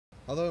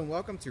Hello and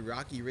welcome to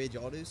Rocky Ridge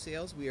Auto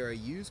Sales. We are a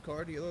used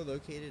car dealer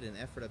located in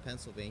Ephrata,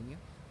 Pennsylvania.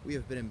 We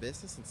have been in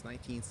business since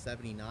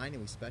 1979 and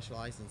we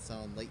specialize in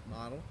selling late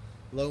model,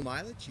 low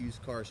mileage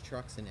used cars,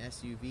 trucks, and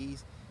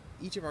SUVs.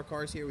 Each of our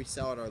cars here we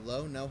sell at our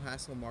low, no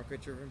hassle, market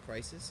driven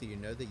prices, so you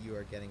know that you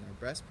are getting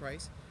our best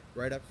price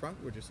right up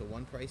front. We're just a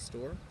one price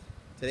store.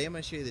 Today I'm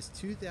going to show you this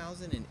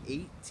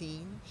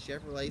 2018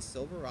 Chevrolet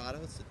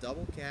Silverado. It's a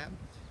double cab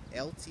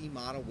LT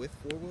model with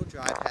four-wheel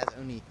drive, has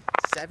only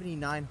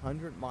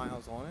 7,900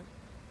 miles on it.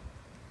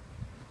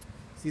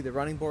 See, the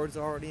running board's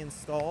already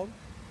installed.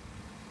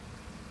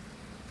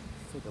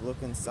 Let's take a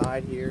look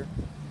inside here.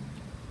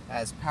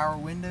 Has power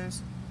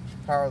windows,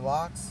 power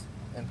locks,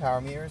 and power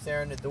mirrors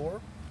there in the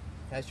door.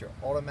 Has your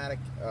automatic,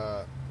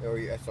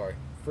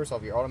 first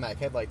off, your automatic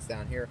headlights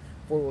down here.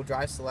 Four-wheel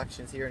drive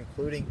selections here,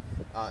 including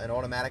an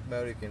automatic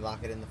mode. You can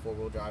lock it in the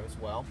four-wheel drive as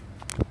well.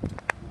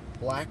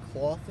 Black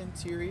cloth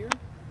interior.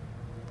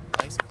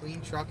 Nice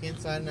clean truck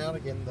inside and out.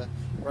 Again, the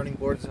running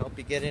boards help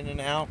you get in and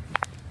out.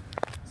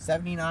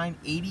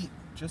 7980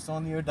 just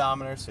on the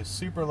odometer, so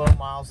super low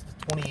miles. The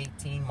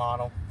 2018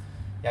 model.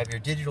 You have your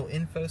digital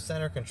info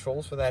center,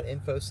 controls for that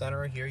info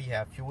center here. You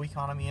have fuel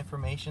economy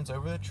informations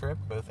over the trip,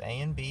 both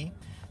A and B.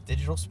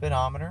 Digital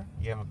speedometer.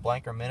 You have a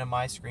blank or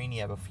minimize screen. You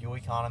have a fuel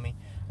economy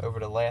over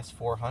the last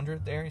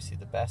 400 there. You see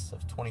the best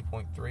of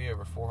 20.3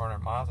 over 400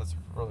 miles. That's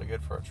really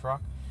good for a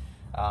truck.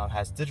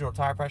 Has digital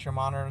tire pressure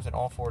monitors in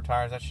all four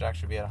tires. That should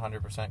actually be at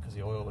 100% because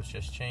the oil was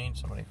just changed.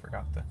 Somebody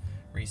forgot to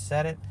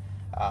reset it.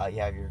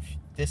 You have your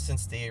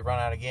distance to run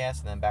out of gas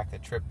and then back to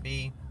trip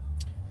B.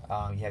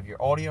 You have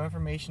your audio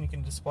information you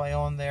can display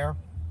on there.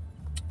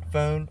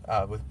 Phone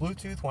with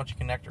Bluetooth. Once you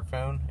connect your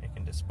phone, it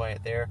can display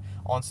it there.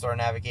 OnStar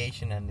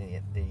navigation and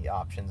the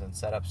options and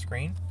setup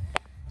screen.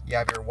 You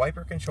have your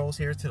wiper controls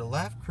here to the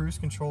left, cruise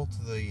control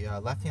to the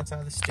left-hand side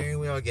of the steering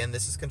wheel. Again,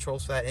 this is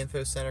controls for that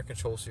info center,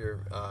 controls for your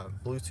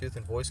Bluetooth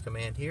and voice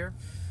command here.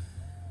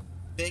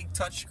 Big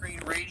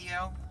touchscreen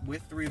radio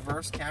with the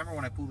reverse camera.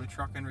 When I pull the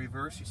truck in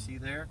reverse, you see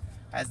there,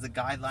 has the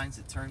guidelines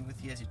that turn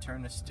with you as you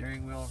turn the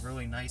steering wheel.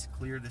 Really nice,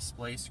 clear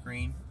display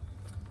screen.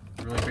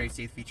 Really great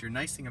safety feature.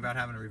 Nice thing about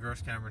having a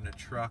reverse camera in the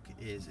truck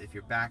is if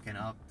you're backing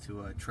up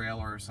to a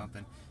trailer or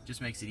something,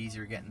 just makes it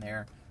easier getting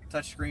there.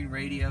 Touchscreen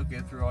radio, go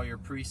through all your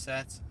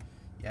presets.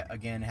 Yeah,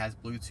 again, it has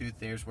Bluetooth.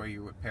 There's where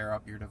you would pair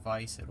up your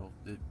device. It'll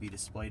be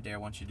displayed there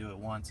once you do it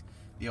once.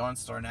 The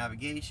OnStar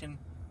navigation,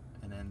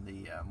 and then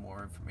the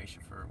more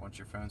information for once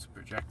your phone's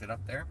projected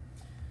up there.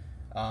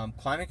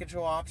 Climate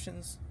control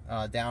options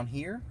down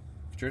here.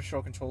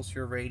 Traditional controls for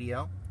your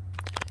radio.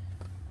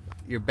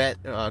 Your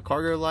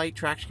cargo light,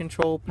 traction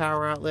control,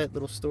 power outlet,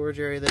 little storage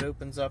area that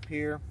opens up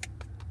here.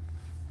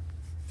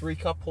 3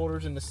 cup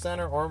holders in the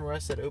center,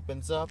 armrest that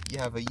opens up. You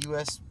have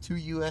two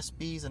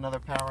USBs, another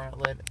power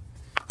outlet.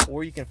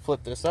 Or you can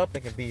flip this up.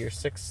 It can be your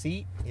 6th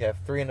seat. You have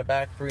 3 in the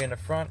back, 3 in the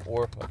front.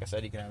 Or, like I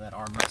said, you can have that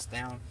armrest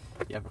down.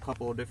 You have a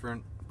couple of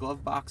different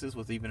glove boxes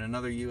with even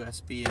another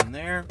USB in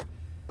there.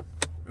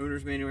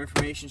 Owner's manual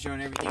information showing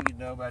everything you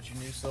know about your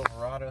new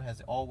Silverado.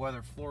 Has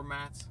all-weather floor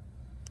mats.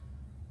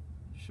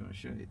 Just want to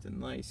show you it's a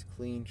nice,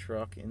 clean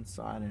truck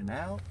inside and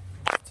out.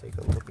 Let's take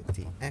a look at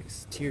the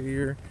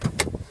exterior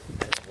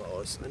as well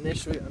as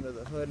initially under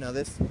the hood. Now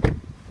this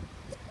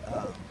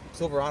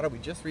Silverado we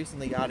just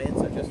recently got in,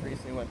 so just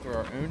recently went through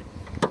our own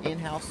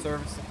in-house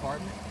service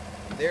department.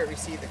 There it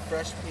received a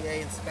fresh PA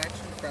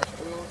inspection, fresh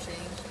oil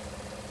change.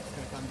 It's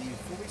going to come to you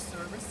fully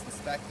serviced,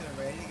 inspected, and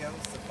ready to go.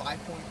 It's a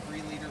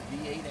 5.3 liter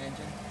V8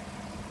 engine.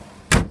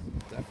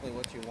 Definitely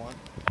what you want.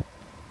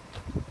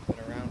 Been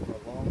around for a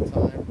long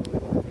time. Really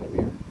going to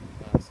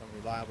be some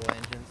reliable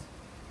engines.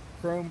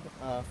 Chrome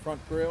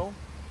front grille,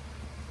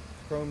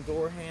 chrome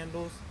door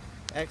handles.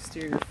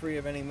 Exterior free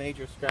of any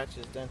major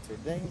scratches, dents, or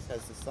dings.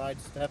 Has the side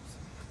steps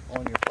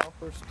on your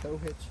bumpers. Tow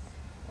hitch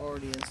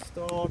already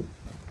installed.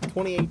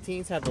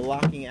 2018s have the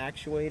locking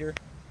actuator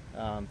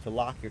to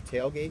lock your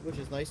tailgate, which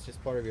is nice,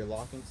 just part of your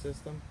locking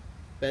system.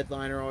 Bed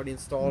liner already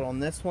installed on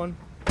this one.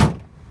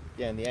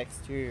 Again, the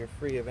exterior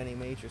free of any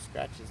major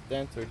scratches,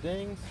 dents, or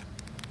dings.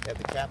 You have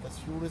the capless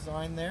fuel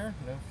design there.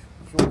 No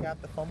fuel cap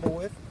to fumble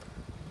with.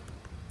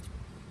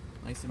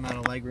 Nice amount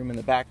of legroom in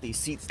the back. These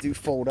seats do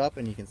fold up,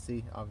 and you can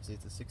see, obviously,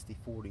 it's a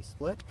 60-40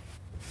 split.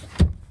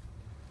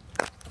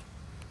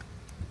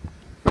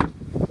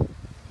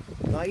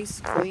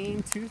 Nice,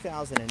 clean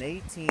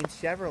 2018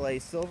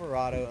 Chevrolet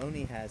Silverado.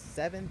 Only has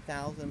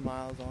 7,000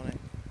 miles on it.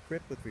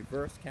 Equipped with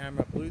reverse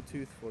camera,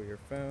 Bluetooth for your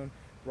phone,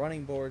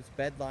 running boards,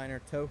 bed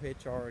liner, tow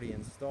hitch already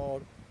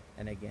installed.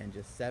 And again,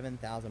 just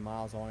 7,000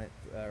 miles on it.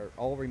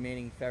 All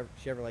remaining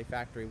Chevrolet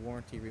factory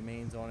warranty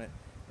remains on it.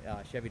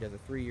 Chevy does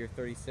a 3-year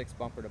 36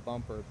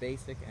 bumper-to-bumper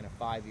basic and a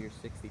 5-year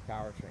 60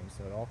 powertrain,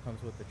 so it all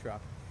comes with the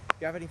truck. If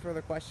you have any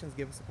further questions,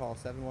 give us a call,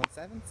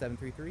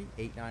 717-733-8985.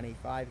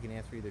 You can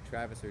answer either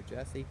Travis or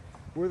Jesse.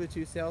 We're the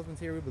 2 salesmen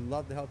here. We would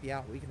love to help you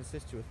out. We can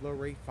assist you with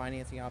low-rate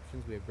financing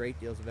options. We have great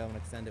deals available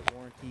and extended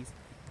warranties,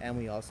 and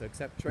we also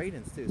accept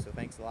trade-ins too, so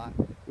thanks a lot.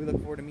 We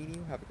look forward to meeting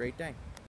you. Have a great day.